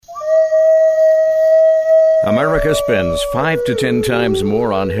America spends 5 to 10 times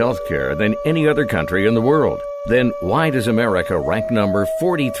more on healthcare than any other country in the world. Then why does America rank number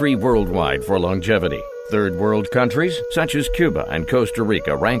 43 worldwide for longevity? Third world countries, such as Cuba and Costa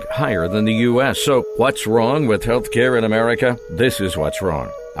Rica, rank higher than the U.S. So what's wrong with healthcare in America? This is what's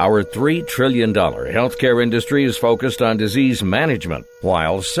wrong. Our $3 trillion healthcare industry is focused on disease management,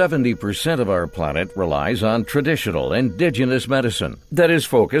 while 70% of our planet relies on traditional indigenous medicine that is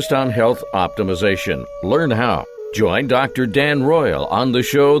focused on health optimization. Learn how. Join Dr. Dan Royal on the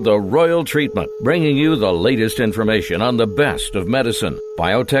show The Royal Treatment, bringing you the latest information on the best of medicine,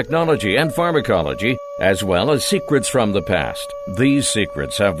 biotechnology, and pharmacology, as well as secrets from the past. These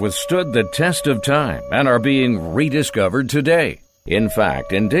secrets have withstood the test of time and are being rediscovered today. In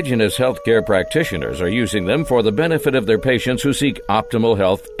fact, indigenous healthcare practitioners are using them for the benefit of their patients who seek optimal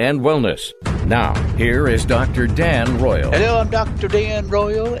health and wellness. Now, here is Dr. Dan Royal. Hello, I'm Dr. Dan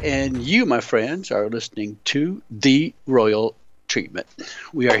Royal, and you, my friends, are listening to The Royal Treatment.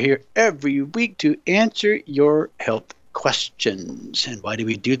 We are here every week to answer your health questions. And why do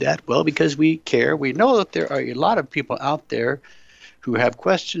we do that? Well, because we care. We know that there are a lot of people out there who have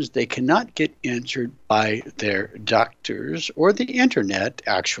questions they cannot get answered by their doctors or the internet,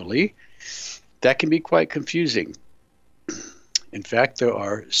 actually. That can be quite confusing. In fact, there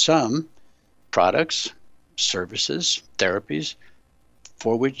are some products, services, therapies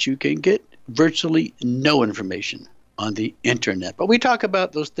for which you can get virtually no information on the internet. But we talk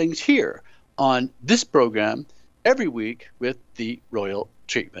about those things here on this program every week with The Royal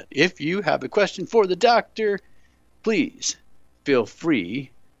Treatment. If you have a question for the doctor, please feel free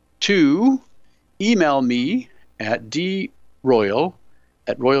to email me at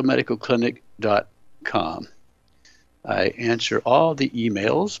droyal@royalmedicalclinic.com. I answer all the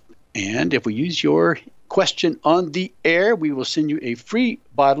emails, and if we use your question on the air, we will send you a free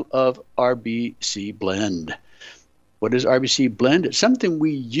bottle of RBC Blend. What is RBC Blend? It's something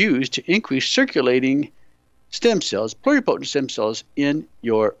we use to increase circulating stem cells, pluripotent stem cells in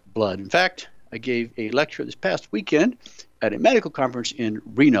your blood. In fact, I gave a lecture this past weekend at a medical conference in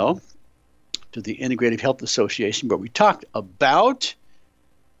Reno to the Integrative Health Association, where we talked about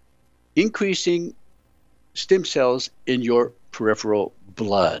increasing stem cells in your peripheral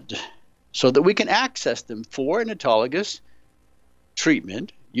blood so that we can access them for an autologous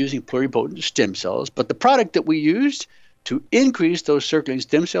treatment using pluripotent stem cells. But the product that we used to increase those circulating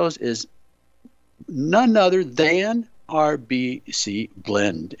stem cells is none other than RBC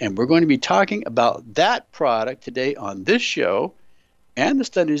Blend. And we're going to be talking about that product today on this show and the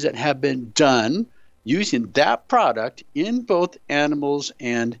studies that have been done using that product in both animals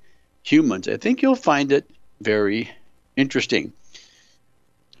and humans. I think you'll find it very interesting.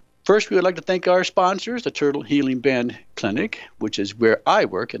 First, we would like to thank our sponsors, the Turtle Healing Band Clinic, which is where I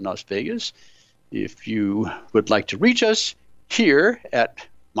work in Las Vegas. If you would like to reach us here at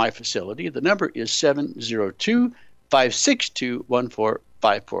my facility, the number is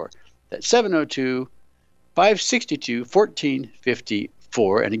 702-562-1454. That's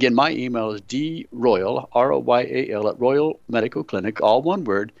 702-562-1454. And again, my email is droyal, R-O-Y-A-L, at royalmedicalclinic, all one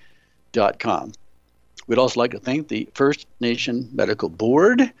word, .com. We'd also like to thank the First Nation Medical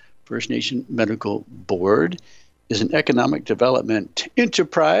Board. First Nation Medical Board is an economic development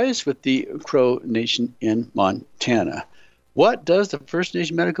enterprise with the Crow Nation in Montana. What does the First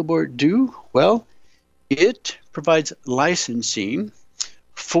Nation Medical Board do? Well, it provides licensing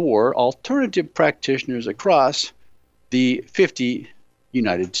for alternative practitioners across the 50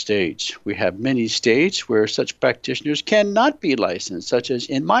 United States. We have many states where such practitioners cannot be licensed, such as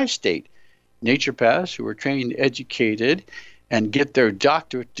in my state, naturopaths who are trained, educated, and get their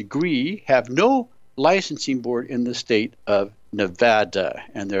doctorate degree have no licensing board in the state of Nevada.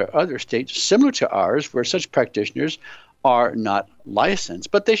 And there are other states similar to ours where such practitioners are not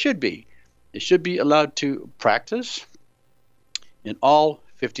licensed, but they should be. They should be allowed to practice in all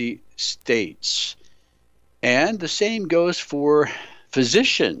 50 states. And the same goes for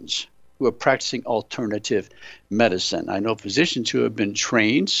physicians who are practicing alternative medicine. I know physicians who have been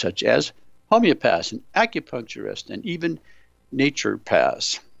trained, such as homeopaths and acupuncturists and even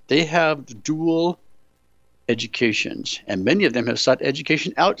naturopaths. They have dual educations, and many of them have sought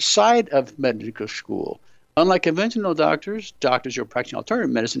education outside of medical school. Unlike conventional doctors, doctors who are practicing alternative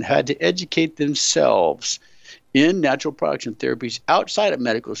medicine had to educate themselves in natural products and therapies outside of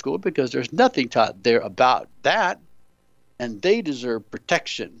medical school because there's nothing taught there about that, and they deserve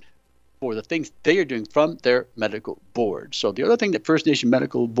protection for the things they are doing from their medical board. So the other thing that First Nation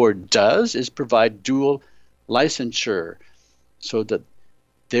Medical Board does is provide dual licensure so that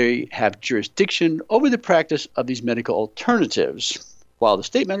they have jurisdiction over the practice of these medical alternatives. while the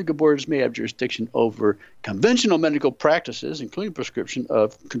state medical boards may have jurisdiction over conventional medical practices, including prescription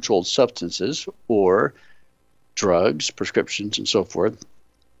of controlled substances or drugs, prescriptions, and so forth,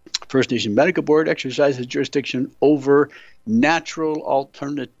 First Nation Medical Board exercises jurisdiction over natural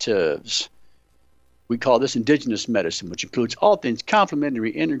alternatives. We call this indigenous medicine, which includes all things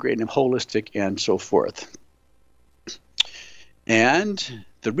complementary, integrative, holistic, and so forth. And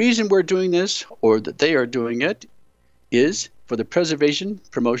the reason we're doing this, or that they are doing it, is for the preservation,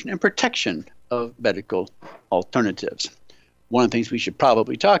 promotion, and protection of medical alternatives. One of the things we should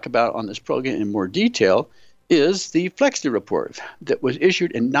probably talk about on this program in more detail is the Flexner Report that was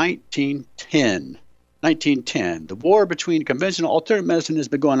issued in 1910. The war between conventional alternative medicine has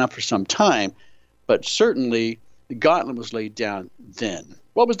been going on for some time, but certainly the gauntlet was laid down then.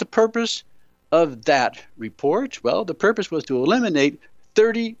 What was the purpose of that report? Well, the purpose was to eliminate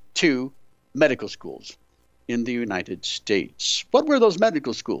 32 medical schools in the United States. What were those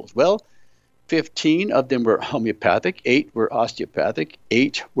medical schools? Well, 15 of them were homeopathic, 8 were osteopathic,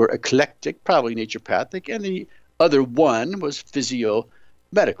 8 were eclectic, probably naturopathic, and the other one was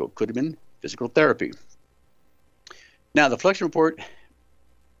physio-medical, could have been physical therapy. Now, the Flexner Report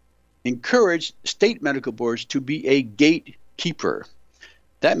encouraged state medical boards to be a gatekeeper.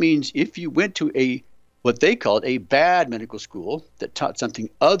 That means if you went to what they called a bad medical school that taught something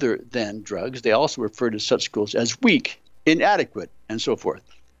other than drugs, they also referred to such schools as weak, inadequate, and so forth.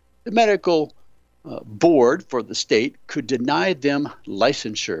 The medical board for the state could deny them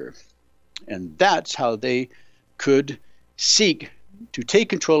licensure. And that's how they could seek to take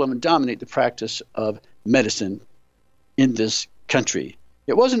control of and dominate the practice of medicine in this country.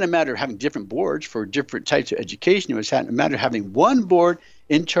 It wasn't a matter of having different boards for different types of education. It was a matter of having one board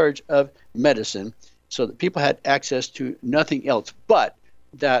in charge of medicine so that people had access to nothing else but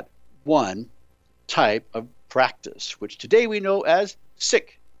that one type of practice, which today we know as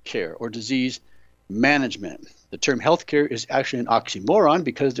sick care or disease management. The term healthcare is actually an oxymoron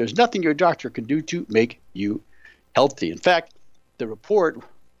because there's nothing your doctor can do to make you healthy. In fact, the report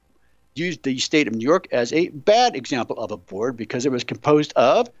used the state of New York as a bad example of a board because it was composed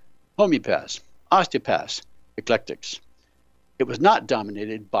of homeopaths, osteopaths, eclectics. It was not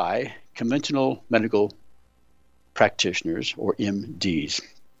dominated by conventional medical practitioners or MDs.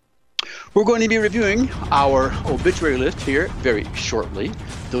 We're going to be reviewing our obituary list here very shortly.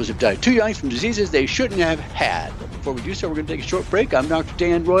 Those who've died too young from diseases they shouldn't have had. But before we do so, we're going to take a short break. I'm Dr.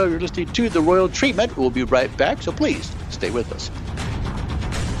 Dan Royal. You're listening to The Royal Treatment. We'll be right back, so please stay with us.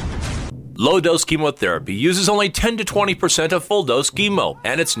 Low-dose chemotherapy uses only 10 to 20% of full-dose chemo,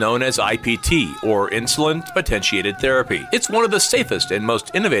 and it's known as IPT, or insulin-potentiated therapy. It's one of the safest and most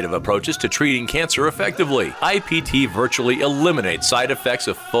innovative approaches to treating cancer effectively. IPT virtually eliminates side effects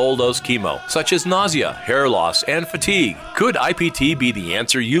of full-dose chemo, such as nausea, hair loss, and fatigue. Could IPT be the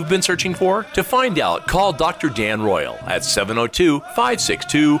answer you've been searching for? To find out, call Dr. Dan Royal at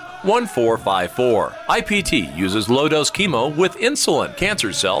 702-562-1454. IPT uses low-dose chemo with insulin.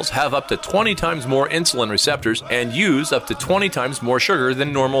 Cancer cells have up to 20 times more insulin receptors and use up to 20 times more sugar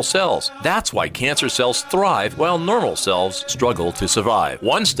than normal cells. That's why cancer cells thrive while normal cells struggle to survive.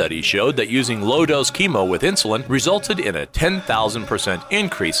 One study showed that using low-dose chemo with insulin resulted in a 10,000%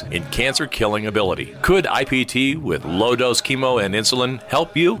 increase in cancer-killing ability. Could IPT with low-dose chemo and insulin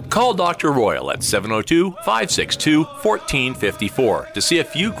help you? Call Dr. Royal at 702-562-1454 to see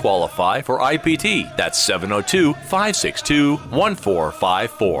if you qualify for IPT. That's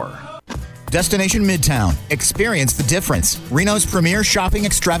 702-562-1454. Destination Midtown. Experience the difference. Reno's premier shopping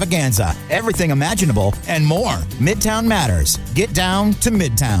extravaganza. Everything imaginable and more. Midtown matters. Get down to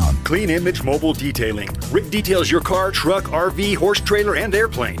Midtown. Clean Image Mobile Detailing. Rick details your car, truck, RV, horse trailer, and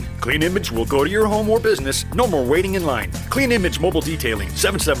airplane. Clean Image will go to your home or business. No more waiting in line. Clean Image Mobile Detailing.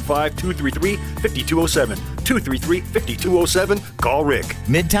 775-233-5207. 233-5207. Call Rick.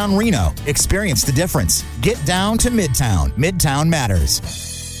 Midtown Reno. Experience the difference. Get down to Midtown. Midtown matters.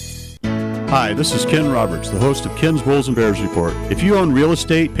 Hi, this is Ken Roberts, the host of Ken's Bulls and Bears Report. If you own real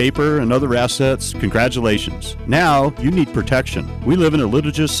estate, paper, and other assets, congratulations. Now, you need protection. We live in a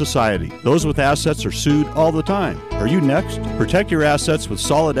litigious society. Those with assets are sued all the time. Are you next? Protect your assets with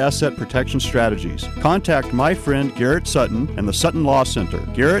solid asset protection strategies. Contact my friend Garrett Sutton and the Sutton Law Center.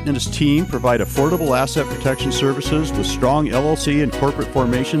 Garrett and his team provide affordable asset protection services with strong LLC and corporate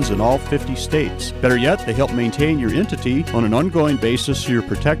formations in all 50 states. Better yet, they help maintain your entity on an ongoing basis so you're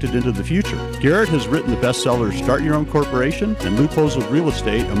protected into the future. Garrett has written the bestsellers Start Your Own Corporation and Loopholes of Real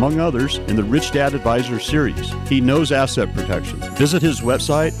Estate, among others, in the Rich Dad Advisor series. He knows asset protection. Visit his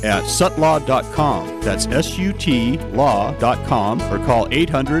website at sutlaw.com. That's SUTlaw.com, or call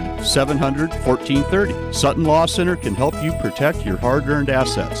 800-700-1430. Sutton Law Center can help you protect your hard-earned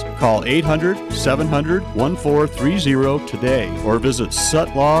assets. Call 800-700-1430 today or visit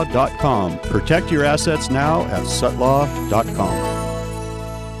sutlaw.com. Protect your assets now at sutlaw.com.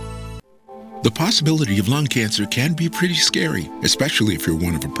 The possibility of lung cancer can be pretty scary, especially if you're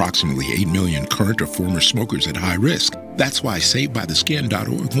one of approximately 8 million current or former smokers at high risk. That's why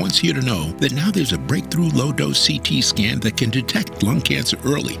SaveByTheScan.org wants you to know that now there's a breakthrough low-dose CT scan that can detect lung cancer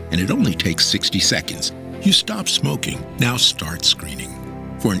early, and it only takes 60 seconds. You stop smoking, now start screening.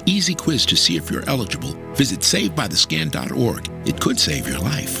 For an easy quiz to see if you're eligible, visit SaveByTheScan.org. It could save your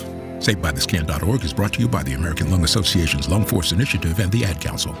life. SaveByTheScan.org is brought to you by the American Lung Association's Lung Force Initiative and the Ad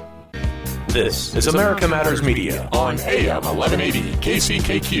Council. This is America Matters Media on AM 1180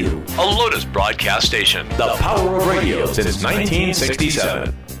 KCKQ, a Lotus broadcast station. The power of radio since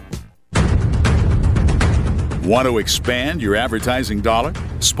 1967. Want to expand your advertising dollar?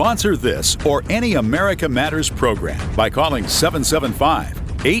 Sponsor this or any America Matters program by calling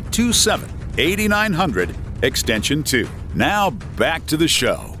 775-827-8900, extension 2. Now back to the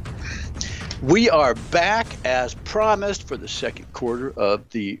show. We are back as promised for the second quarter of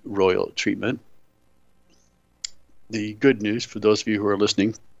the Royal treatment. The good news for those of you who are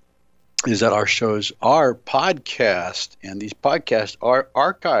listening is that our shows are podcast, and these podcasts are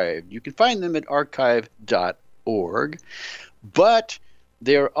archived. You can find them at archive.org, but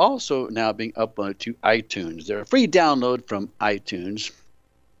they're also now being uploaded to iTunes. They're a free download from iTunes,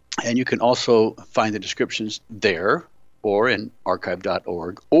 and you can also find the descriptions there, or in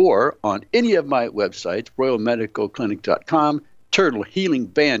archive.org, or on any of my websites, royalmedicalclinic.com,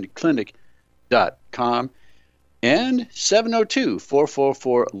 turtlehealingbandclinic.com, and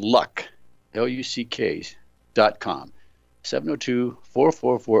 702-444-LUCK, LUCK.com,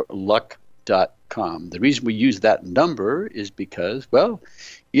 702-444-LUCK.com. The reason we use that number is because, well,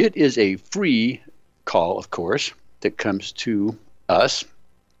 it is a free call, of course, that comes to us.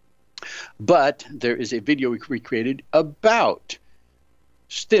 But there is a video we recreated about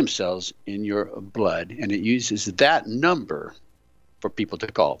stem cells in your blood, and it uses that number for people to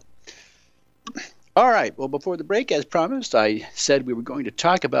call. All right. Well, before the break, as promised, I said we were going to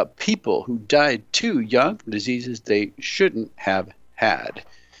talk about people who died too young from diseases they shouldn't have had.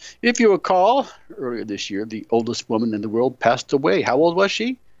 If you recall, earlier this year, the oldest woman in the world passed away. How old was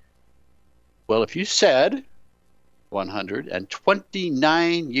she? Well, if you said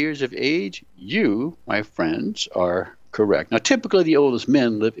 129 years of age, you, my friends, are correct. Now, typically the oldest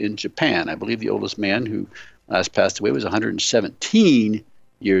men live in Japan. I believe the oldest man who last passed away was 117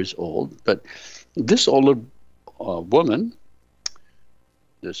 years old. But this older woman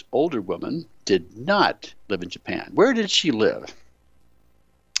did not live in Japan. Where did she live?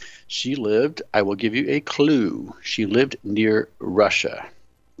 She lived, I will give you a clue, she lived near Russia.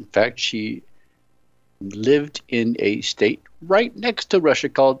 In fact, she lived in a state right next to Russia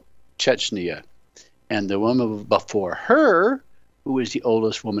called Chechnya. And the woman before her, who was the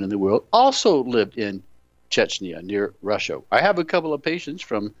oldest woman in the world, also lived in Chechnya, near Russia. I have a couple of patients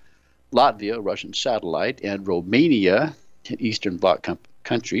from Latvia, a Russian satellite, and Romania, an Eastern Bloc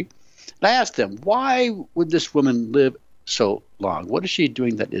country. And I asked them, why would this woman live so long? What is she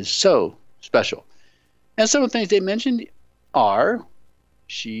doing that is so special? And some of the things they mentioned are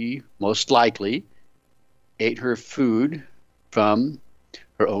she most likely ate her food from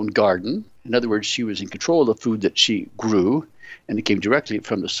her own garden. In other words, she was in control of the food that she grew, and it came directly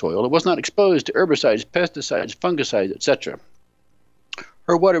from the soil. It was not exposed to herbicides, pesticides, fungicides, etc.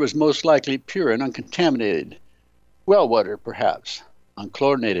 Her water was most likely pure and uncontaminated. Well water, perhaps,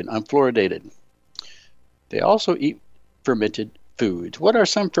 unchlorinated, unfluoridated. They also eat fermented foods. What are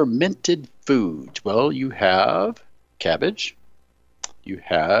some fermented foods? Well, you have cabbage. You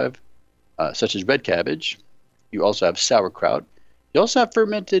have, such as red cabbage. You also have sauerkraut. You also have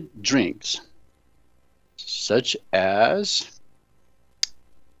fermented drinks, such as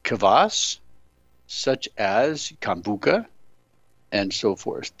kvass, such as kombucha, and so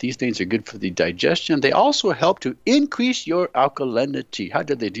forth. These things are good for the digestion. They also help to increase your alkalinity. How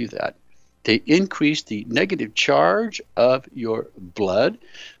do they do that? They increase the negative charge of your blood,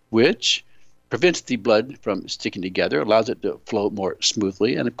 which prevents the blood from sticking together, allows it to flow more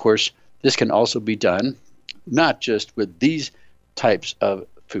smoothly. And of course, this can also be done not just with these types of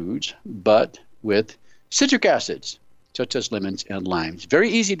foods, but with citric acids, such as lemons and limes. Very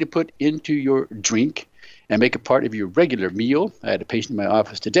easy to put into your drink and make a part of your regular meal. I had a patient in my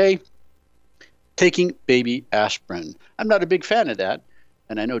office today taking baby aspirin. I'm not a big fan of that,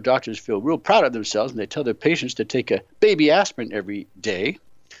 and I know doctors feel real proud of themselves when they tell their patients to take a baby aspirin every day.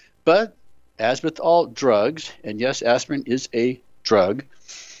 But as with all drugs, and yes, aspirin is a drug,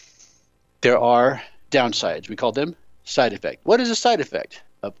 there are downsides. We call them side effects. What is a side effect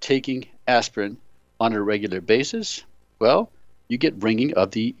of taking aspirin on a regular basis? Well, you get ringing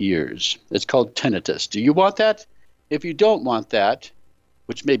of the ears. It's called tinnitus. Do you want that? If you don't want that,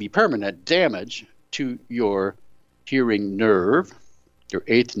 which may be permanent damage to your hearing nerve, your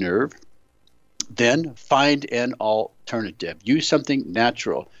eighth nerve, then find an alternative. Use something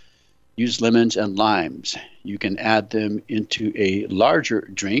natural. Use lemons and limes. You can add them into a larger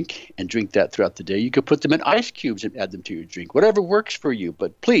drink and drink that throughout the day. You could put them in ice cubes and add them to your drink. Whatever works for you.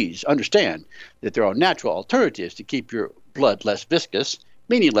 But please understand that there are natural alternatives to keep your blood less viscous,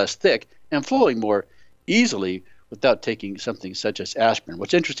 meaning less thick, and flowing more easily without taking something such as aspirin.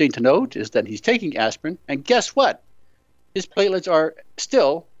 What's interesting to note is that he's taking aspirin, and guess what? His platelets are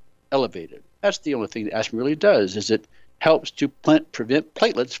still elevated. That's the only thing that aspirin really does, is it helps to prevent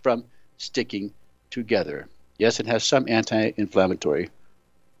platelets from sticking together. Yes, it has some anti-inflammatory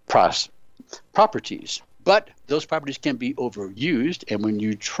properties, but those properties can be overused, and when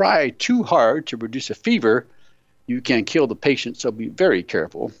you try too hard to reduce a fever, you can kill the patient, so be very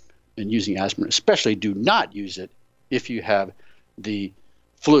careful in using aspirin. Especially do not use it if you have the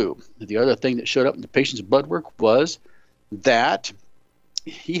flu. The other thing that showed up in the patient's blood work was that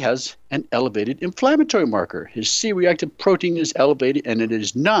he has an elevated inflammatory marker. His C-reactive protein is elevated, and it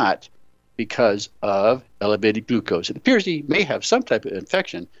is not because of elevated glucose. It appears he may have some type of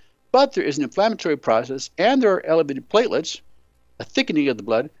infection, but there is an inflammatory process, and there are elevated platelets, a thickening of the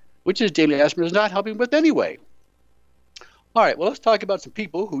blood, which his daily aspirin is not helping with anyway. All right, well, let's talk about some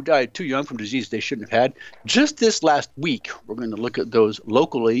people who died too young from disease they shouldn't have had. Just this last week, we're going to look at those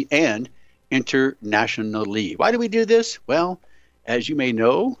locally and internationally. Why do we do this? Well, as you may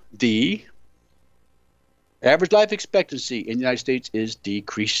know, the average life expectancy in the United States is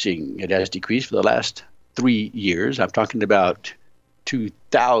decreasing. It has decreased for the last 3 years. I'm talking about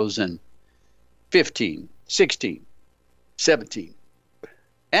 2015, 16, 17.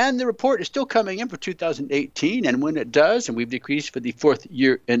 And the report is still coming in for 2018, and when it does, and we've decreased for the 4th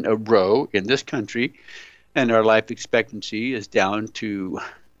year in a row in this country, and our life expectancy is down to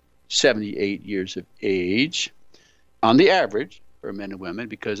 78 years of age on the average for men and women,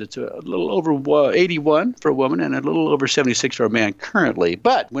 because it's a little over 81 for a woman and a little over 76 for a man currently.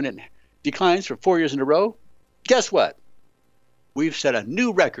 But when it declines for 4 years in a row, guess what? We've set a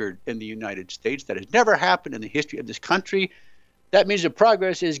new record in the United States that has never happened in the history of this country. That means the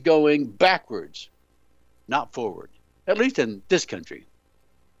progress is going backwards, not forward, at least in this country.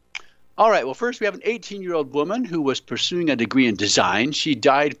 All right, well, first we have an 18-year-old woman who was pursuing a degree in design. She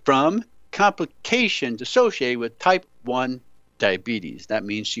died from complications associated with type 1 diabetes. That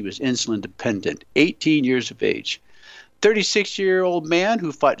means she was insulin dependent, 18 years of age. 36-year-old man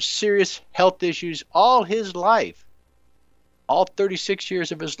who fought serious health issues all his life, all 36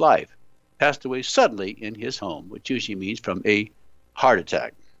 years of his life, passed away suddenly in his home, which usually means from a heart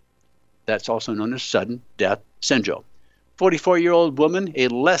attack. That's also known as sudden death syndrome. 44-year-old woman, a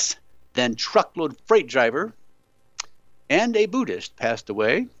less than truckload freight driver, and a Buddhist passed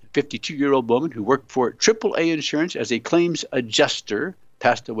away. 52-year-old woman who worked for AAA Insurance as a claims adjuster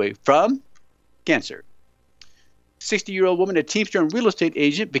passed away from cancer. 60-year-old woman, a Teamster and real estate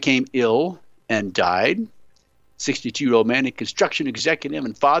agent, became ill and died. 62-year-old man, a construction executive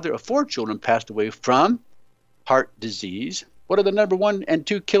and father of 4 children, passed away from heart disease. What are the number 1 and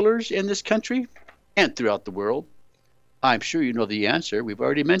 2 killers in this country and throughout the world? I'm sure you know the answer. We've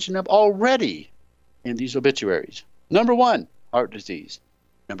already mentioned them already in these obituaries. Number 1, heart disease.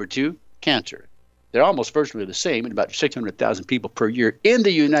 Number 2, cancer. They're almost virtually the same in about 600,000 people per year in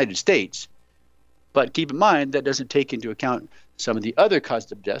the United States. But keep in mind, that doesn't take into account some of the other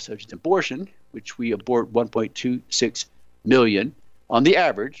causes of death, such as abortion, which we abort 1.26 million on the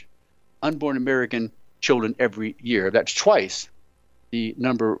average unborn American children every year. That's twice the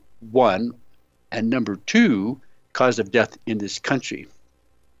number 1 and number 2 cause of death in this country.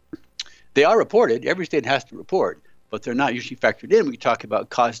 They are reported. Every state has to report, but they're not usually factored in when we talk about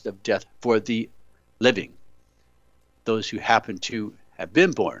cause of death for the living, those who happen to have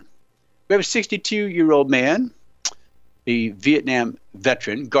been born. We have a 62-year-old man, a Vietnam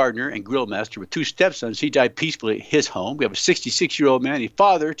veteran, gardener, and grill master with 2 stepsons. He died peacefully at his home. We have a 66-year-old man, a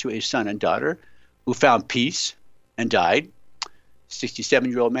father to a son and daughter, who found peace and died.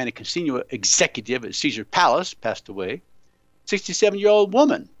 67-year-old man, a casino executive at Caesar Palace, passed away. 67-year-old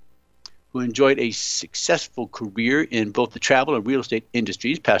woman who enjoyed a successful career in both the travel and real estate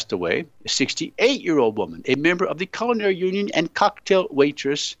industries, passed away. A 68-year-old woman, a member of the Culinary Union and cocktail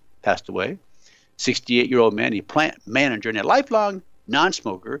waitress, passed away. 68-year-old man, a plant manager and a lifelong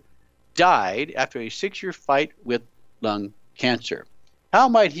non-smoker, died after a 6-year fight with lung cancer. How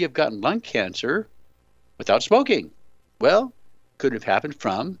might he have gotten lung cancer without smoking? Well, could have happened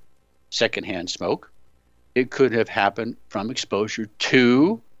from secondhand smoke. It could have happened from exposure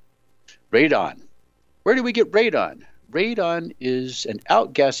to radon. Where do we get radon? Radon is an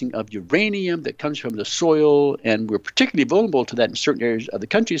outgassing of uranium that comes from the soil, and we're particularly vulnerable to that in certain areas of the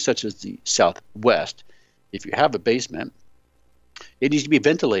country, such as the Southwest. If you have a basement, it needs to be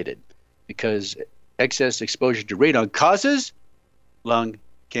ventilated because excess exposure to radon causes lung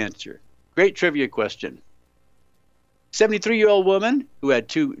cancer. Great trivia question. 73-year-old woman who had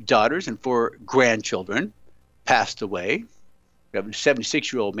 2 daughters and 4 grandchildren passed away. We have a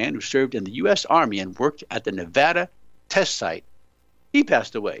 76-year-old man who served in the U.S. Army and worked at the Nevada test site. He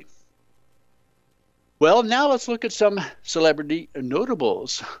passed away. Well, now let's look at some celebrity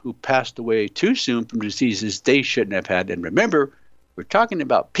notables who passed away too soon from diseases they shouldn't have had. And remember, we're talking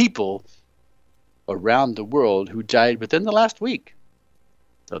about people around the world who died within the last week.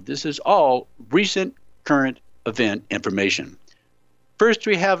 So this is all recent current event information. First,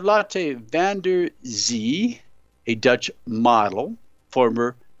 we have Lotte van der Zee, a Dutch model,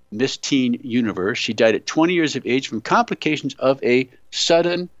 former Miss Teen Universe. She died at 20 years of age from complications of a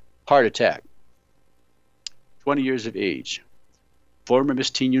sudden heart attack. 20 years of age. Former Miss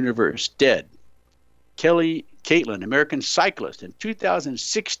Teen Universe, dead. Kelly Caitlin, American cyclist and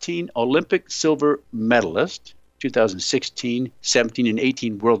 2016 Olympic silver medalist, 2016, 17, and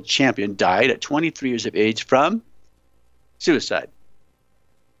 18 world champion, died at 23 years of age from suicide.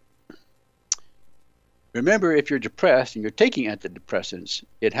 Remember, if you're depressed and you're taking antidepressants,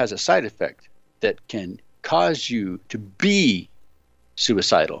 it has a side effect that can cause you to be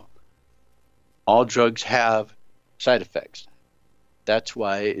suicidal. All drugs have side effects. That's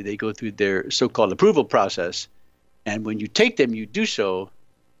why they go through their so-called approval process. And when you take them, you do so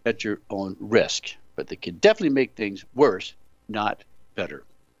at your own risk. But they can definitely make things worse, not better.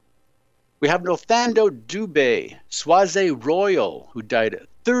 We have Nothando Dube, Swazi Royal, who died at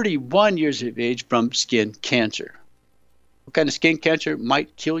 31 years of age from skin cancer. What kind of skin cancer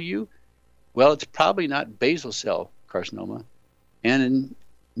might kill you? Well, it's probably not basal cell carcinoma and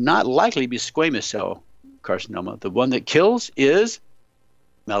not likely to be squamous cell carcinoma. The one that kills is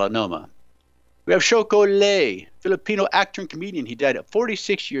melanoma. We have Shoko Lay, Filipino actor and comedian. He died at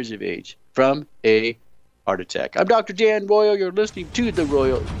 46 years of age from a heart attack. I'm Dr. Dan Royal. You're listening to The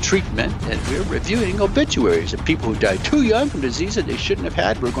Royal Treatment, and we're reviewing obituaries of people who died too young from diseases they shouldn't have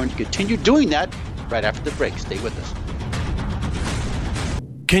had. We're going to continue doing that right after the break. Stay with us.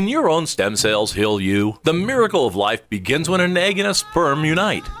 Can your own stem cells heal you? The miracle of life begins when an egg and a sperm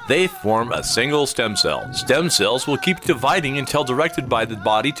unite. They form a single stem cell. Stem cells will keep dividing until directed by the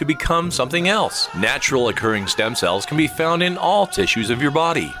body to become something else. Natural occurring stem cells can be found in all tissues of your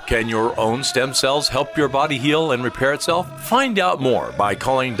body. Can your own stem cells help your body heal and repair itself? Find out more by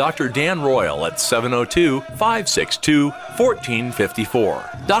calling Dr. Dan Royal at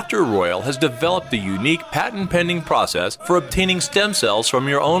 702-562-1454. Dr. Royal has developed a unique patent-pending process for obtaining stem cells from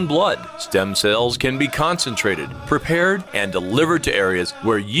your own blood. Stem cells can be concentrated, prepared, and delivered to areas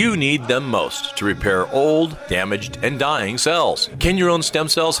where you need them most to repair old, damaged, and dying cells. Can your own stem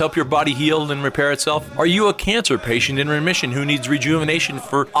cells help your body heal and repair itself? Are you a cancer patient in remission who needs rejuvenation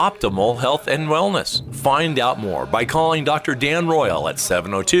for optimal health and wellness? Find out more by calling Dr. Dan Royal at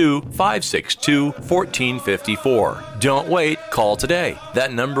 702-562-1454. Don't wait, call today.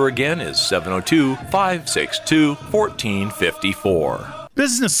 That number again is 702-562-1454.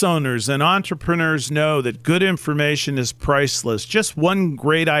 Business owners and entrepreneurs know that good information is priceless. Just one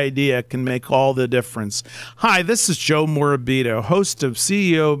great idea can make all the difference. Hi, this is Joe Morabito, host of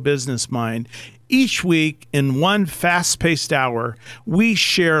CEO Business Mind. Each week, in one fast-paced hour, we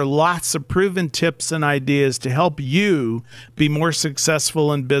share lots of proven tips and ideas to help you be more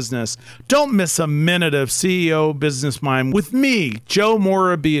successful in business. Don't miss a minute of CEO Business Mind with me, Joe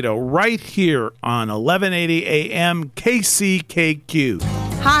Morabito, right here on 1180 AM KCKQ.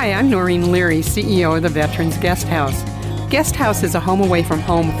 Hi, I'm Noreen Leary, CEO of the Veterans Guest House. Guest House is a home away from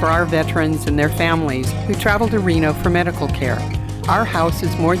home for our veterans and their families who travel to Reno for medical care. Our house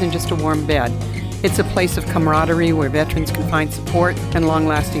is more than just a warm bed. It's a place of camaraderie where veterans can find support and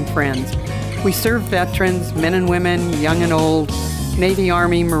long-lasting friends. We serve veterans, men and women, young and old, Navy,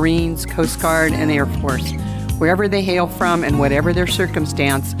 Army, Marines, Coast Guard, and Air Force. Wherever they hail from and whatever their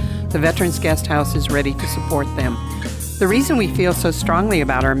circumstance, the Veterans Guest House is ready to support them. The reason we feel so strongly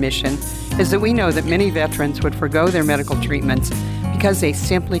about our mission is that we know that many veterans would forgo their medical treatments because they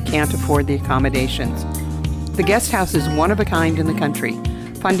simply can't afford the accommodations. The Guest House is one of a kind in the country,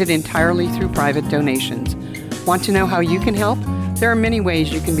 funded entirely through private donations. Want to know how you can help? There are many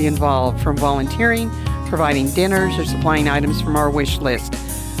ways you can be involved, from volunteering, providing dinners, or supplying items from our wish list.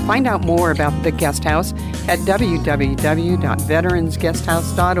 Find out more about the Guest House at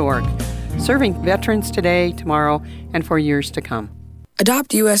www.veteransguesthouse.org, serving veterans today, tomorrow, and for years to come.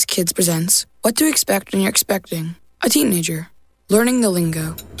 Adopt US Kids presents What to Expect When You're Expecting a Teenager. Learning the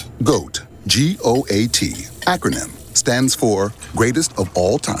lingo. GOAT, G-O-A-T, acronym, stands for Greatest of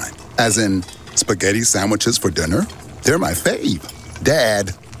All Time. As in, spaghetti sandwiches for dinner? They're my fave.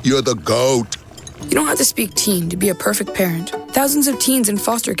 Dad, you're the GOAT. You don't have to speak teen to be a perfect parent. Thousands of teens in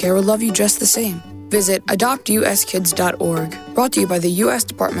foster care will love you just the same. Visit adoptuskids.org. Brought to you by the U.S.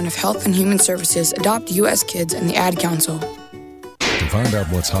 Department of Health and Human Services, Adopt U.S. Kids, and the Ad Council. To find out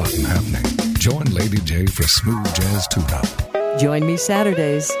what's hot and happening, join Lady J for Smooth Jazz Tune-Up. Join me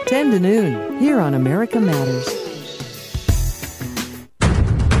Saturdays, 10 to noon, here on America Matters.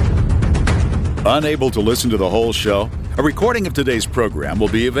 Unable to listen to the whole show? A recording of today's program will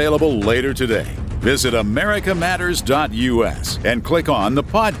be available later today. Visit americamatters.us and click on the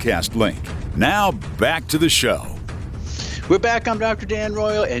podcast link. Now, back to the show. We're back. I'm Dr. Dan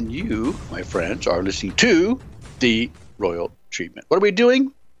Royal, and you, my friends, are listening to The Royal Treatment. What are we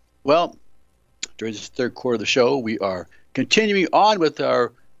doing? Well, during this third quarter of the show, we are continuing on with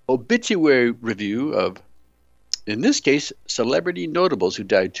our obituary review of, in this case, celebrity notables who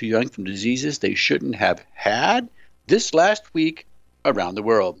died too young from diseases they shouldn't have had this last week around the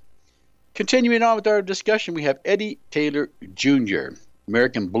world. Continuing on with our discussion, we have Eddie Taylor Jr.,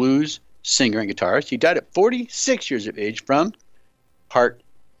 American blues singer and guitarist. He died at 46 years of age from heart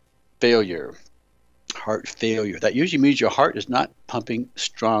failure. Heart failure. That usually means your heart is not pumping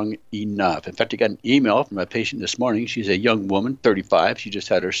strong enough. In fact, I got an email from a patient this morning. She's a young woman, 35. She just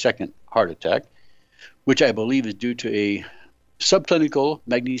had her second heart attack, which I believe is due to a subclinical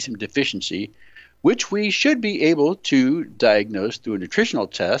magnesium deficiency, which we should be able to diagnose through a nutritional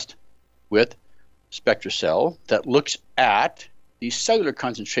test with SpectraCell that looks at the cellular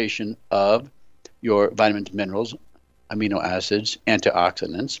concentration of your vitamins, minerals, amino acids,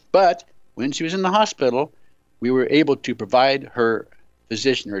 antioxidants. But when she was in the hospital, we were able to provide her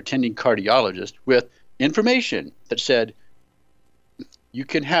physician or attending cardiologist with information that said, you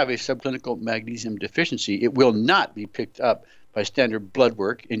can have a subclinical magnesium deficiency. It will not be picked up by standard blood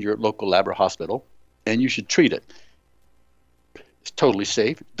work in your local lab or hospital, and you should treat it. It's totally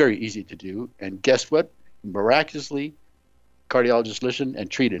safe, very easy to do, and guess what? Miraculously, cardiologists listened and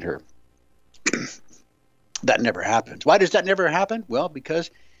treated her. That never happens. Why does that never happen? Well,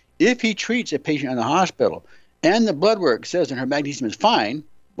 because if he treats a patient in the hospital and the blood work says that her magnesium is fine,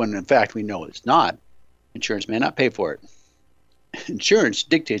 when in fact we know it's not, insurance may not pay for it. Insurance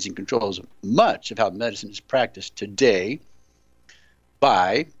dictates and controls much of how medicine is practiced today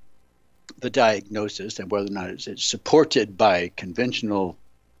by the diagnosis and whether or not it's supported by conventional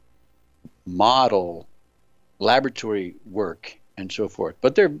model laboratory work and so forth.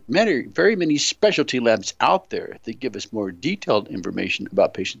 But there are very many specialty labs out there that give us more detailed information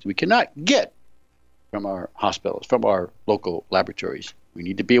about patients we cannot get from our hospitals, from our local laboratories. We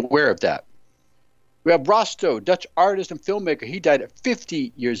need to be aware of that. We have Rosto, Dutch artist and filmmaker. He died at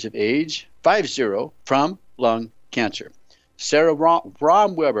 50 years of age, 50, from lung cancer. Sarah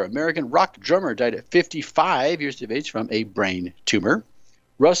Bromweber, American rock drummer, died at 55 years of age from a brain tumor.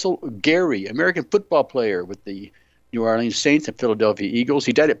 Russell Gary, American football player with the New Orleans Saints and Philadelphia Eagles.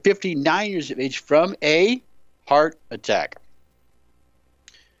 He died at 59 years of age from a heart attack.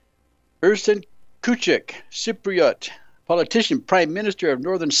 Ersin Kuchik, Cypriot, politician, prime minister of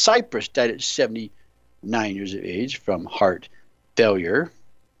Northern Cyprus, died at 79 years of age from heart failure.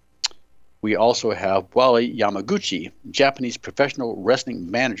 We also have Wally Yamaguchi, Japanese professional wrestling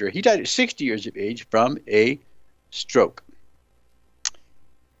manager. He died at 60 years of age from a stroke.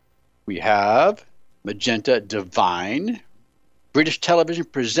 We have Magenta Devine, British television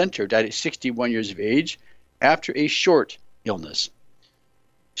presenter, died at 61 years of age after a short illness.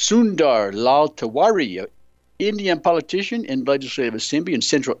 Sundar Lal Tiwari, an Indian politician and legislative assembly in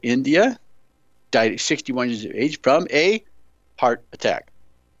central India, died at 61 years of age from a heart attack.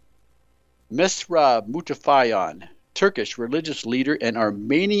 Mesrab Mutafayan, Turkish religious leader and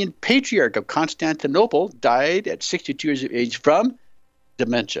Armenian patriarch of Constantinople, died at 62 years of age from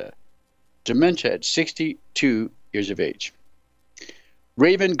dementia. Dementia at 62 years of age.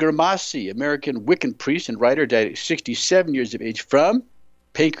 Raven Gramasi, American Wiccan priest and writer, died at 67 years of age from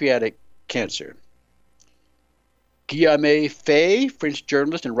pancreatic cancer. Guillaume Faye, French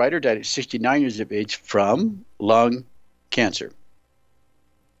journalist and writer, died at 69 years of age from lung cancer.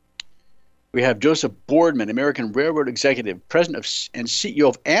 We have Joseph Boardman, American railroad executive, president and CEO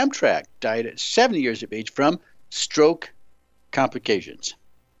of Amtrak, died at 70 years of age from stroke complications.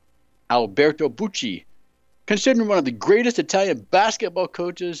 Alberto Bucci, considered one of the greatest Italian basketball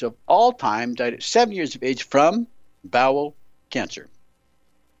coaches of all time, died at 7 years of age from bowel cancer.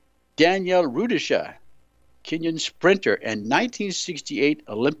 Danielle Rudisha, Kenyan sprinter and 1968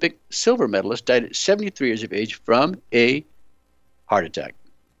 Olympic silver medalist, died at 73 years of age from a heart attack.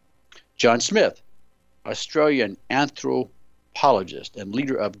 John Smith, Australian anthropologist and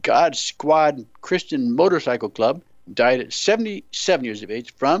leader of God Squad Christian Motorcycle Club, died at 77 years of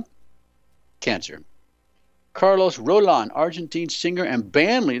age from cancer. Carlos Roland, Argentine singer and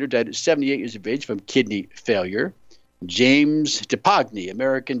band leader, died at 78 years of age from kidney failure. James DePagny,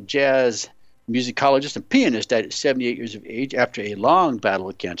 American jazz musicologist and pianist, died at 78 years of age after a long battle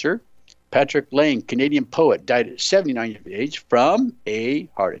with cancer. Patrick Lane, Canadian poet, died at 79 years of age from a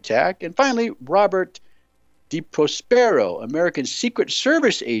heart attack. And finally, Robert DiProspero, American Secret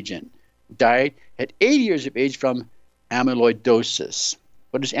Service agent, died at 80 years of age from amyloidosis.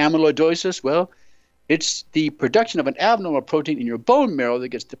 What is amyloidosis? Well, it's the production of an abnormal protein in your bone marrow that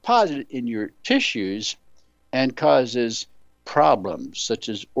gets deposited in your tissues and causes problems such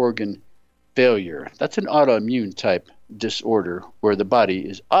as organ failure. That's an autoimmune type disorder where the body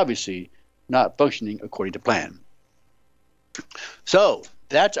is obviously not functioning according to plan. So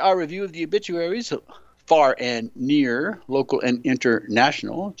that's our review of the obituaries, far and near, local and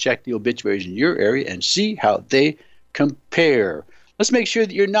international. Check the obituaries in your area and see how they compare. Let's make sure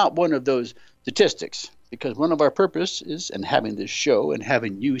that you're not one of those statistics, because one of our purposes in having this show and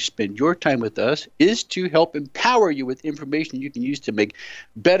having you spend your time with us is to help empower you with information you can use to make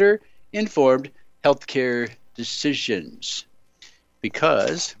better informed healthcare decisions.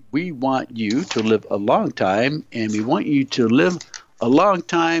 Because we want you to live a long time, and we want you to live a long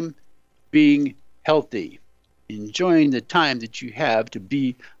time being healthy, enjoying the time that you have to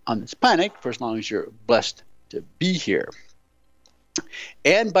be on this planet for as long as you're blessed to be here.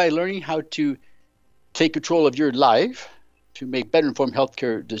 And by learning how to take control of your life to make better informed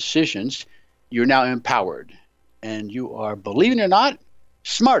healthcare decisions, you're now empowered. And you are, believe it or not,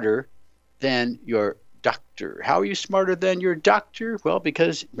 smarter than your doctor. How are you smarter than your doctor? Well,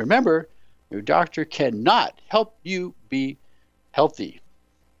 because remember, your doctor cannot help you be healthy.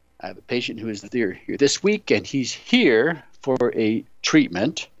 I have a patient who is here this week, and he's here for a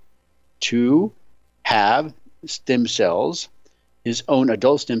treatment to have stem cells, his own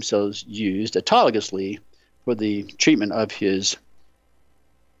adult stem cells, used autologously for the treatment of his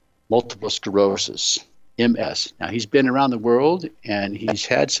multiple sclerosis, MS. Now, he's been around the world, and he's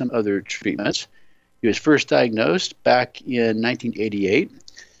had some other treatments. He was first diagnosed back in 1988,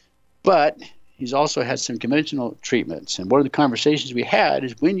 but he's also had some conventional treatments. And one of the conversations we had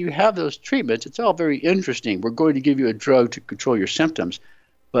is when you have those treatments, it's all very interesting. We're going to give you a drug to control your symptoms,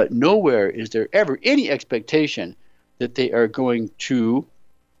 but nowhere is there ever any expectation that they are going to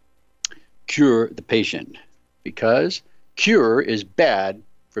cure the patient, because cure is bad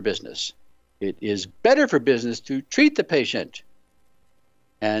for business. It is better for business to treat the patient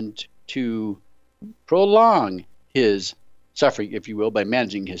and to prolong his suffering, if you will, by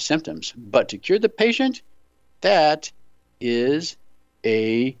managing his symptoms. But to cure the patient, that is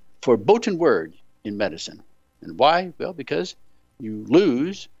a verboten word in medicine. And why? Well, because you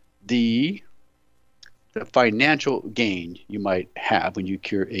lose the financial gain you might have when you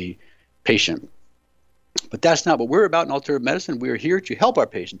cure a patient. But that's not what we're about in alternative medicine. We are here to help our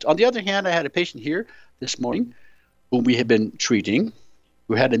patients. On the other hand, I had a patient here this morning whom we have been treating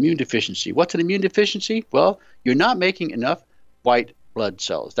who had immune deficiency. What's an immune deficiency? Well, you're not making enough white blood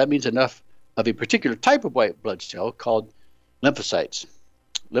cells. That means enough of a particular type of white blood cell called lymphocytes.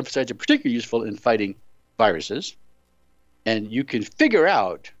 Lymphocytes are particularly useful in fighting viruses. And you can figure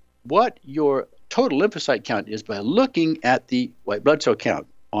out what your total lymphocyte count is by looking at the white blood cell count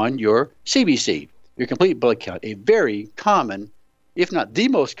on your CBC, your complete blood count, a very common, if not the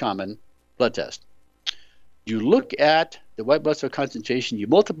most common, blood test. You look at the white blood cell concentration, you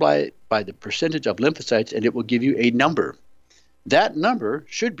multiply it by the percentage of lymphocytes, and it will give you a number. That number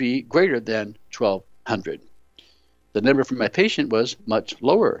should be greater than 1,200. The number for my patient was much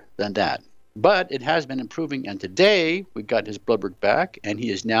lower than that, but it has been improving, and today we got his blood work back, and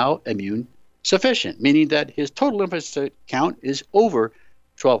he is now immune sufficient, meaning that his total lymphocyte count is over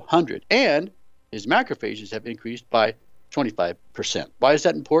 1,200, and his macrophages have increased by 25%. Why is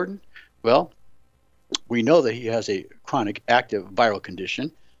that important? Well, we know that he has a chronic active viral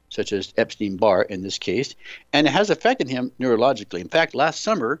condition such as Epstein-Barr in this case, and it has affected him neurologically. In fact, last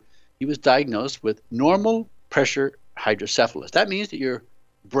summer, he was diagnosed with normal pressure hydrocephalus. That means that your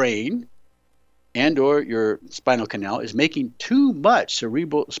brain and or your spinal canal is making too much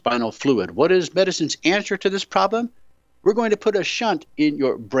cerebral spinal fluid. What is medicine's answer to this problem? We're going to put a shunt in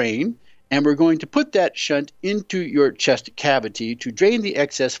your brain, and we're going to put that shunt into your chest cavity to drain the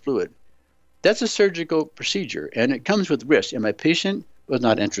excess fluid. That's a surgical procedure, and it comes with risk, and my patient was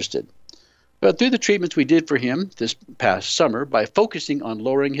not interested. But through the treatments we did for him this past summer, by focusing on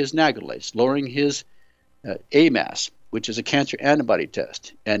lowering his Nagalase, lowering his AMAS, which is a cancer antibody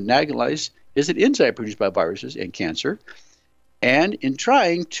test, and Nagalase is an enzyme produced by viruses and cancer, and in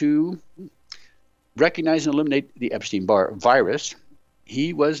trying to recognize and eliminate the Epstein-Barr virus,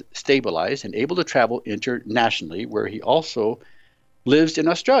 he was stabilized and able to travel internationally, where he also lives in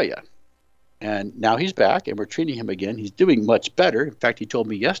Australia. And now he's back, and we're treating him again. He's doing much better. In fact, he told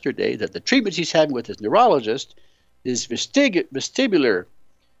me yesterday that the treatments he's having with his neurologist is vestibular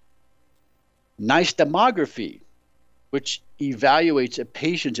nystagmography, which evaluates a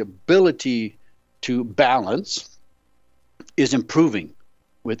patient's ability to balance, is improving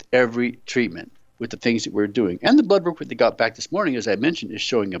with every treatment, with the things that we're doing. And the blood work that they got back this morning, as I mentioned, is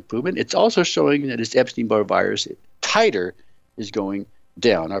showing improvement. It's also showing that his Epstein-Barr virus titer is going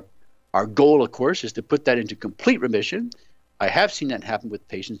down. Our goal, of course, is to put that into complete remission. I have seen that happen with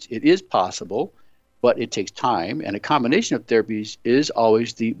patients. It is possible, but it takes time, and a combination of therapies is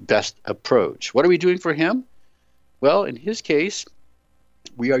always the best approach. What are we doing for him? Well, in his case,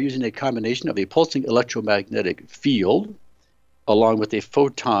 we are using a combination of a pulsing electromagnetic field along with a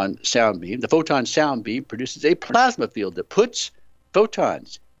photon sound beam. The photon sound beam produces a plasma field that puts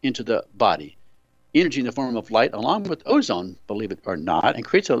photons into the body, energy in the form of light, along with ozone, believe it or not, and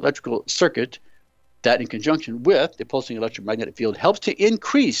creates an electrical circuit that, in conjunction with the pulsing electromagnetic field, helps to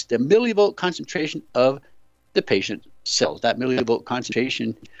increase the millivolt concentration of the patient's cells. That millivolt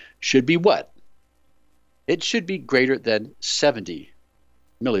concentration should be what? It should be greater than 70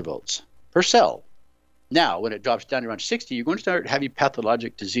 millivolts per cell. Now, when it drops down to around 60, you're going to start having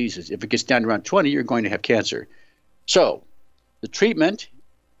pathologic diseases. If it gets down to around 20, you're going to have cancer. So the treatment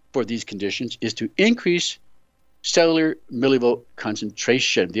for these conditions is to increase cellular millivolt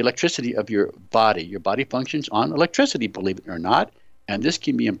concentration, the electricity of your body. Your body functions on electricity, believe it or not, and this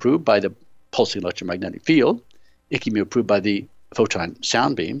can be improved by the pulsing electromagnetic field. It can be improved by the photon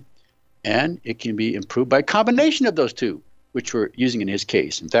sound beam, and it can be improved by a combination of those two, which we're using in his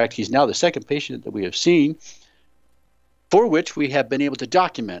case. In fact, he's now the second patient that we have seen for which we have been able to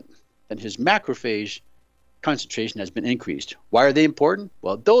document that his macrophage concentration has been increased. Why are they important?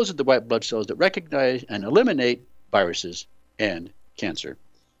 Well, those are the white blood cells that recognize and eliminate viruses and cancer.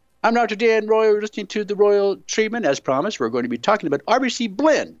 I'm Dr. Dan Royal. You're listening to The Royal Treatment. As promised, we're going to be talking about RBC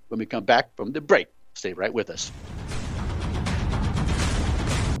Blend when we come back from the break. Stay right with us.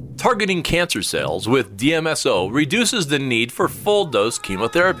 Targeting cancer cells with DMSO reduces the need for full-dose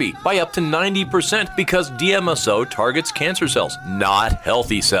chemotherapy by up to 90% because DMSO targets cancer cells, not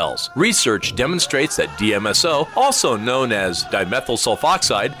healthy cells. Research demonstrates that DMSO, also known as dimethyl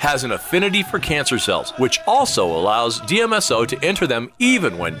sulfoxide, has an affinity for cancer cells, which also allows DMSO to enter them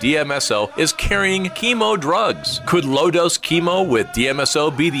even when DMSO is carrying chemo drugs. Could low-dose chemo with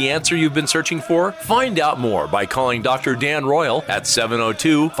DMSO be the answer you've been searching for? Find out more by calling Dr. Dan Royal at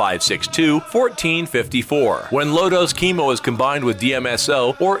 702-562-1454. When low-dose chemo is combined with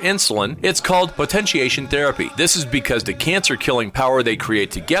DMSO or insulin, it's called potentiation therapy. This is because the cancer-killing power they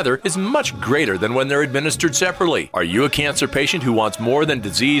create together is much greater than when they're administered separately. Are you a cancer patient who wants more than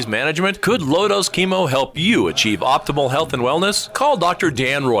disease management? Could low-dose chemo help you achieve optimal health and wellness? Call Dr.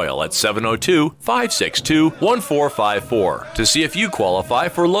 Dan Royal at 702-562-1454 to see if you qualify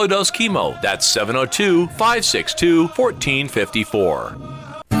for low-dose chemo. That's 702-562-1454.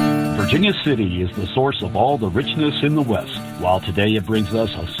 Virginia City is the source of all the richness in the West. While today it brings us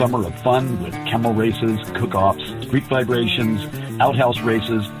a summer of fun with camel races, cook-offs, street vibrations, outhouse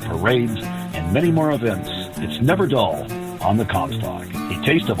races, parades, and many more events, it's never dull on the Comstock. A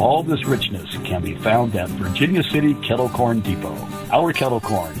taste of all this richness can be found at Virginia City Kettle Corn Depot. Our kettle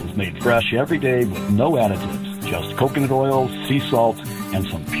corn is made fresh every day with no additives, just coconut oil, sea salt, and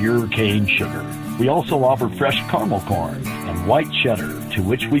some pure cane sugar. We also offer fresh caramel corn and white cheddar, to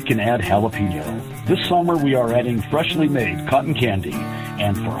which we can add jalapeno. This summer we are adding freshly made cotton candy,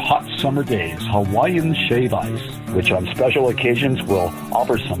 and for hot summer days, Hawaiian shave ice, which on special occasions will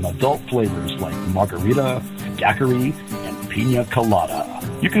offer some adult flavors like margarita, daiquiri, and pina colada.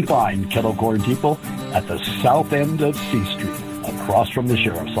 You can find Kettle Corn Depot at the south end of C Street, across from the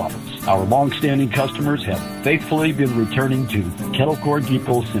Sheriff's Office. Our long-standing customers have faithfully been returning to Kettle Corn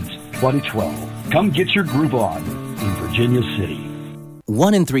Depot since 2012. Come get your groove on in Virginia City.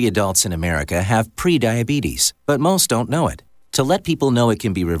 1 in 3 adults in America have pre-diabetes, but most don't know it. To let people know it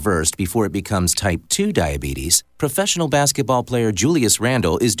can be reversed before it becomes type 2 diabetes, professional basketball player Julius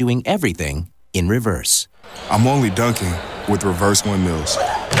Randle is doing everything in reverse. I'm only dunking with reverse windmills.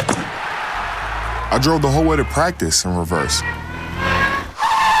 I drove the whole way to practice in reverse.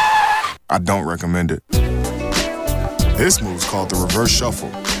 I don't recommend it. This move's called the reverse shuffle.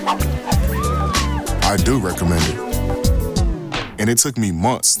 I do recommend it. And it took me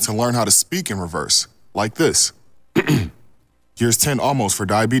months to learn how to speak in reverse, like this. Here's 10 almost for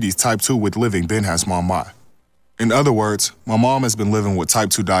diabetes type 2 with living Ben has mama. In other words, my mom has been living with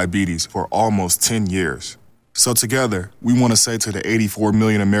type 2 diabetes for almost 10 years. So together, we want to say to the 84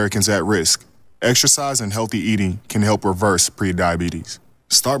 million Americans at risk, exercise and healthy eating can help reverse prediabetes.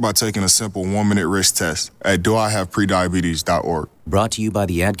 Start by taking a simple 1-minute risk test at doihaveprediabetes.org. Brought to you by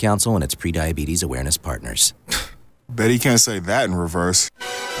the Ad Council and its Prediabetes Awareness Partners. Bet he can't say that in reverse.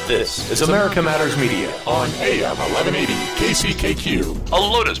 This is America Matters Media on AM 1180 KCKQ, a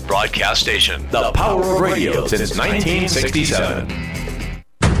Lotus broadcast station. The power of radio since 1967.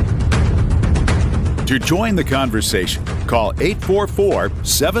 To join the conversation, call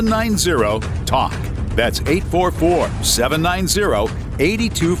 844-790-TALK. That's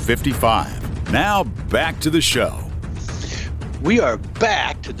 844-790-8255. Now back to the show. We are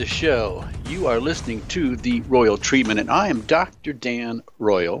back to the show. You are listening to The Royal Treatment, and I am Dr. Dan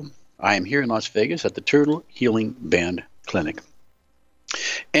Royal. I am here in Las Vegas at the Turtle Healing Band Clinic.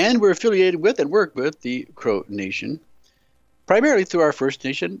 And we're affiliated with and work with the Crow Nation, primarily through our First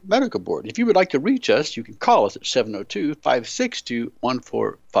Nation Medical Board. If you would like to reach us, you can call us at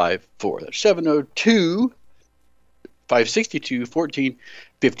 702-562-1454. That's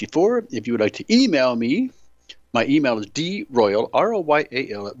 702-562-1454. If you would like to email me, my email is droyal,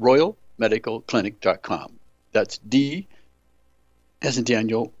 R-O-Y-A-L, at royalmedicalclinic.com. That's D, as in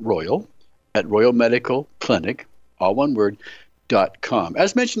Daniel, Royal, at royalmedicalclinic, all one word, .com.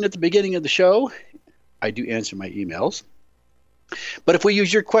 As mentioned at the beginning of the show, I do answer my emails. But if we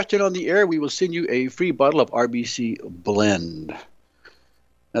use your question on the air, we will send you a free bottle of RBC Blend.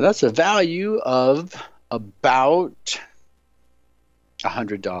 Now, that's a value of about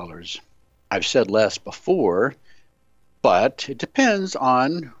 $100. I've said less before, but it depends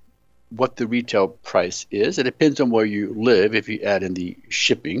on what the retail price is. It depends on where you live if you add in the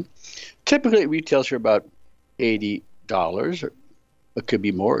shipping. Typically, it retails for about $80. It could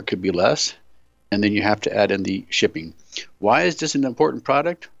be more, it could be less, and then you have to add in the shipping. Why is this an important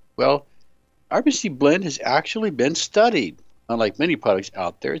product? Well, RBC Blend has actually been studied. Unlike many products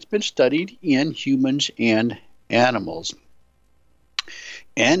out there, it's been studied in humans and animals.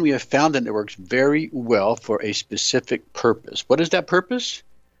 And we have found that it works very well for a specific purpose. What is that purpose?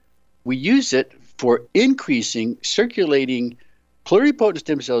 We use it for increasing circulating pluripotent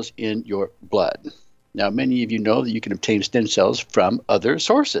stem cells in your blood. Now, many of you know that you can obtain stem cells from other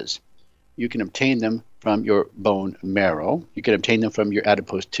sources. You can obtain them from your bone marrow. You can obtain them from your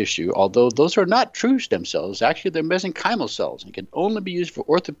adipose tissue, although those are not true stem cells. Actually, they're mesenchymal cells and can only be used for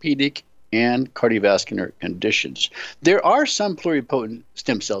orthopedic and cardiovascular conditions. There are some pluripotent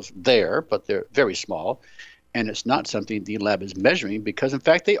stem cells there, but they're very small, and it's not something the lab is measuring because, in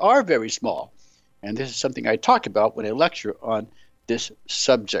fact, they are very small. And this is something I talk about when I lecture on this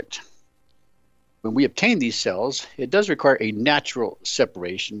subject. When we obtain these cells, it does require a natural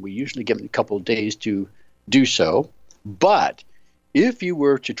separation. We usually give it a couple of days to do so. But if you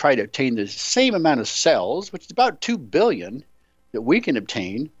were to try to obtain the same amount of cells, which is about 2 billion that we can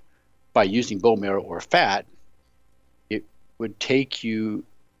obtain by using bone marrow or fat, it would take you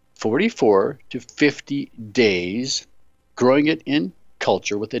 44 to 50 days growing it in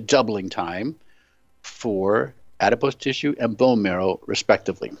culture with a doubling time for adipose tissue and bone marrow,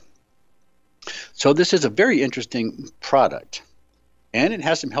 respectively. So this is a very interesting product, and it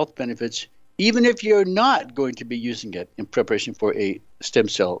has some health benefits, even if you're not going to be using it in preparation for a stem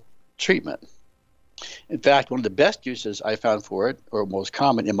cell treatment. In fact, one of the best uses I found for it, or most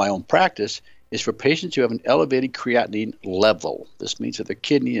common in my own practice, is for patients who have an elevated creatinine level. This means that the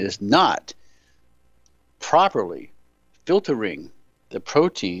kidney is not properly filtering the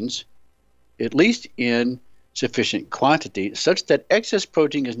proteins, at least in sufficient quantity, such that excess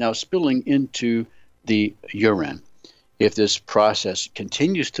protein is now spilling into the urine. If this process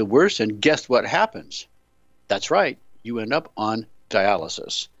continues to worsen, guess what happens? That's right, you end up on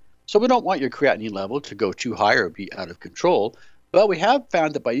dialysis. So we don't want your creatinine level to go too high or be out of control, but we have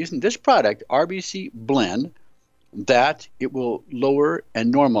found that by using this product, RBC Blend, that it will lower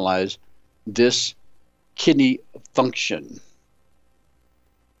and normalize this kidney function.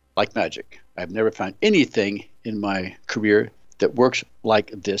 Like magic. I've never found anything in my career that works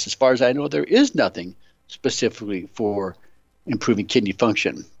like this. As far as I know, there is nothing specifically for improving kidney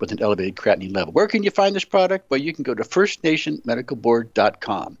function with an elevated creatinine level. Where can you find this product? Well, you can go to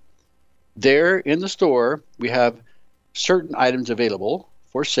firstnationmedicalboard.com. There in the store, we have certain items available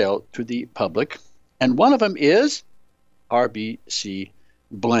for sale to the public, and one of them is RBC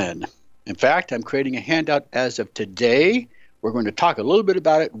Blend. In fact, I'm creating a handout as of today. We're going to talk a little bit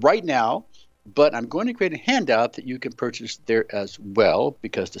about it right now, but I'm going to create a handout that you can purchase there as well,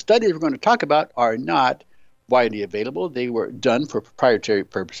 because the studies we're going to talk about are not widely available. They were done for proprietary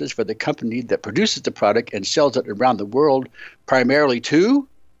purposes for the company that produces the product and sells it around the world, primarily to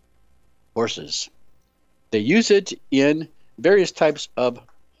horses. They use it in various types of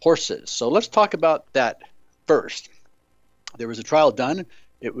horses. So let's talk about that first. There was a trial done.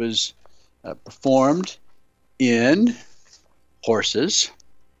 It was performed in horses,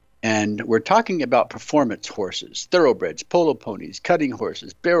 and we're talking about performance horses, thoroughbreds, polo ponies, cutting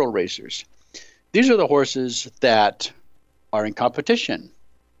horses, barrel racers. These are the horses that are in competition.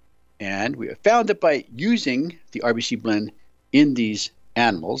 And we have found that by using the RBC Blend in these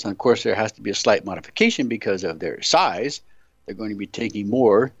animals, and of course there has to be a slight modification because of their size, they're going to be taking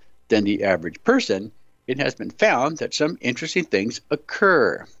more than the average person, it has been found that some interesting things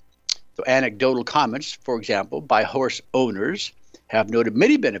occur. So anecdotal comments, for example, by horse owners have noted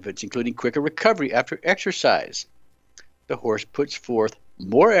many benefits, including quicker recovery after exercise. The horse puts forth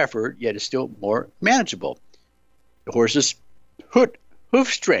more effort, yet is still more manageable. The horse's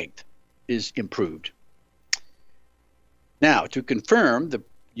hoof strength is improved. Now, to confirm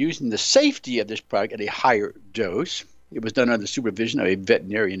using the safety of this product at a higher dose, it was done under the supervision of a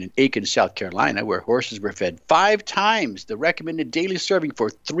veterinarian in Aiken, South Carolina, where horses were fed 5 times the recommended daily serving for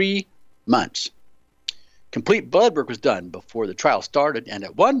 3 months. Complete blood work was done before the trial started, and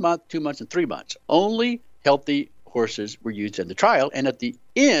at 1 month, 2 months, and 3 months, only healthy horses were used in the trial, and at the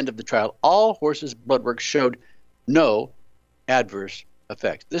end of the trial, all horses' blood work showed no adverse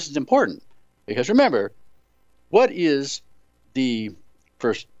effects. This is important because remember, what is the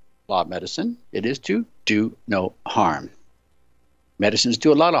first law of medicine? It is to do no harm. Medicines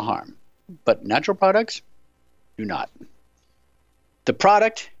do a lot of harm, but natural products do not. The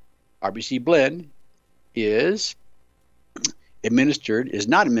product, RBC Blend, is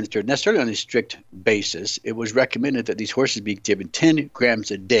not administered necessarily on a strict basis. It was recommended that these horses be given 10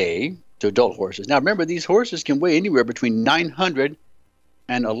 grams a day to adult horses. Now remember, these horses can weigh anywhere between 900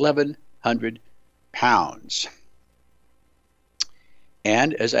 and 1,100 pounds.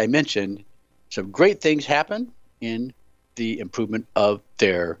 And as I mentioned, some great things happen in the improvement of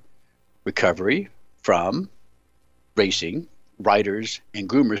their recovery from racing. Riders and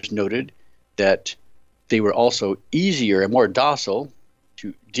groomers noted that they were also easier and more docile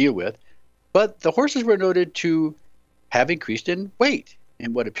to deal with, but the horses were noted to have increased in weight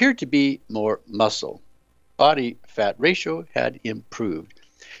and what appeared to be more muscle. Body fat ratio had improved.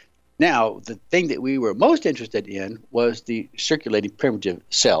 Now, the thing that we were most interested in was the circulating primitive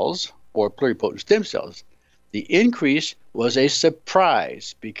cells, or pluripotent stem cells. The increase was a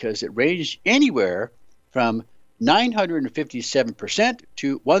surprise because it ranged anywhere from 957%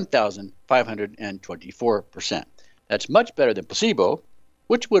 to 1,524%. That's much better than placebo,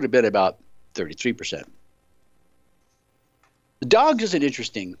 which would have been about 33%. The dogs is an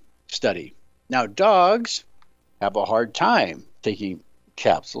interesting study. Now, dogs have a hard time taking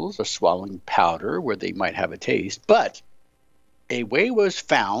capsules or swallowing powder where they might have a taste, but a way was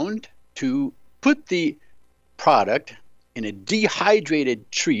found to put the product in a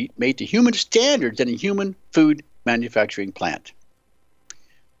dehydrated treat made to human standards in a human food manufacturing plant.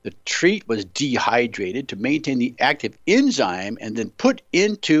 The treat was dehydrated to maintain the active enzyme and then put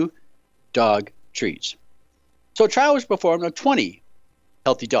into dog treats. So a trial was performed on 20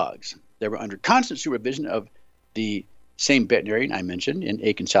 healthy dogs. They were under constant supervision of the same veterinarian I mentioned in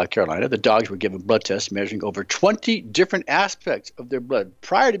Aiken, South Carolina. The dogs were given blood tests measuring over 20 different aspects of their blood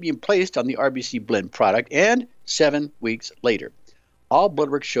prior to being placed on the RBC Blend product and 7 weeks later. All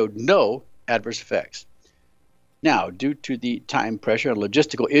blood work showed no adverse effects. Now, due to the time pressure and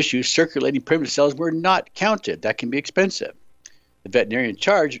logistical issues, circulating primitive cells were not counted. That can be expensive. The veterinarian in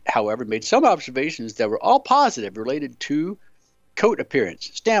charge, however, made some observations that were all positive related to coat appearance,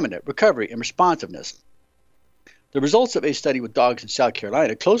 stamina, recovery, and responsiveness. The results of a study with dogs in South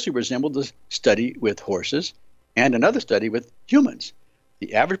Carolina closely resembled the study with horses and another study with humans.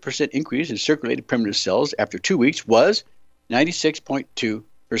 The average percent increase in circulating primitive cells after 2 weeks was 96.2%.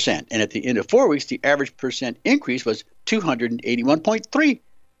 And at the end of 4 weeks, the average percent increase was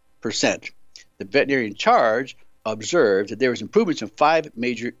 281.3%. The veterinarian in charge observed that there was improvements in 5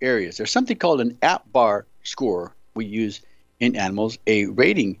 major areas. There's something called an APBAR score we use in animals, a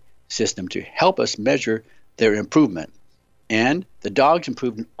rating system to help us measure their improvement. And the dogs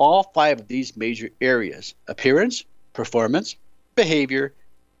improved in all 5 of these major areas: appearance, performance, behavior,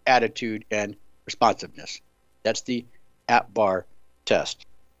 attitude, and responsiveness. That's the APBAR test.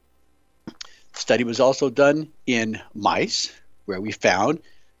 The study was also done in mice, where we found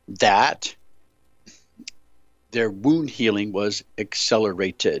that their wound healing was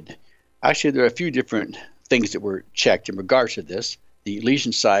accelerated. Actually, there are a few different things that were checked in regards to this: the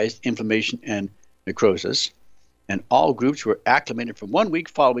lesion size, inflammation, and necrosis. And all groups were acclimated for 1 week,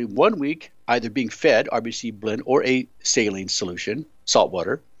 following 1 week either being fed RBC blend or a saline solution, salt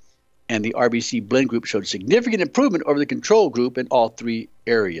water. And the RBC blend group showed significant improvement over the control group in all 3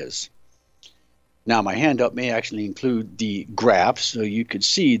 areas. Now, my handout may actually include the graphs so you could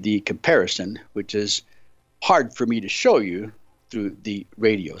see the comparison, which is hard for me to show you through the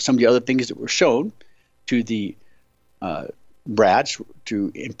radio. Some of the other things that were shown to the rats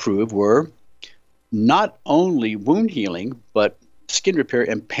to improve were not only wound healing, but skin repair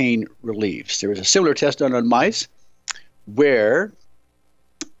and pain relief. There was a similar test done on mice where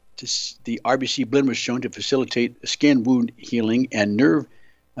the RBC blend was shown to facilitate skin wound healing and nerve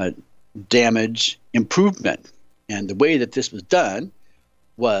damage improvement. And the way that this was done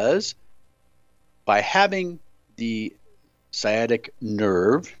was by having the sciatic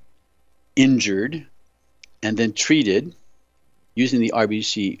nerve injured and then treated using the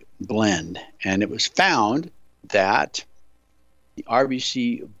RBC blend. And it was found that the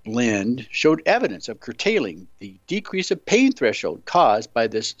RBC blend showed evidence of curtailing the decrease of pain threshold caused by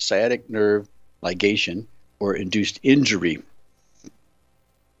this sciatic nerve ligation or induced injury.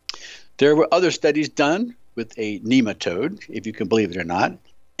 There were other studies done with a nematode, if you can believe it or not,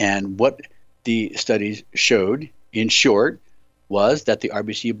 and what the studies showed, in short, was that the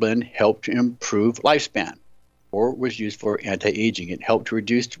RBC blend helped to improve lifespan, or was used for anti-aging. It helped to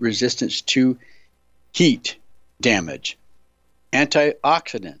reduce resistance to heat damage,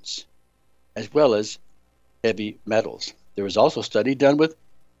 antioxidants, as well as heavy metals. There was also a study done with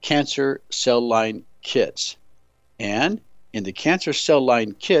cancer cell line kits. And in the cancer cell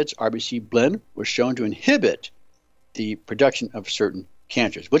line kits, RBC blend was shown to inhibit the production of certain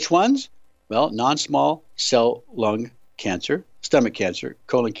cancers. Which ones? Well, non-small cell lung cancer, stomach cancer,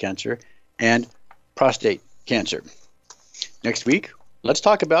 colon cancer, and prostate cancer. Next week, let's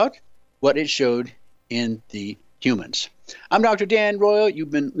talk about what it showed in the humans. I'm Dr. Dan Royal.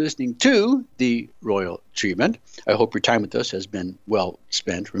 You've been listening to The Royal Treatment. I hope your time with us has been well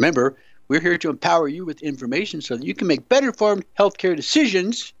spent. Remember, we're here to empower you with information so that you can make better informed healthcare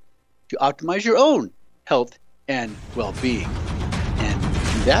decisions to optimize your own health and well-being. And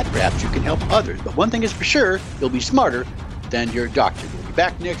through that, perhaps you can help others. But one thing is for sure, you'll be smarter than your doctor. We'll be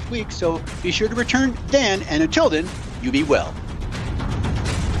back next week, so be sure to return then. And until then, you be well.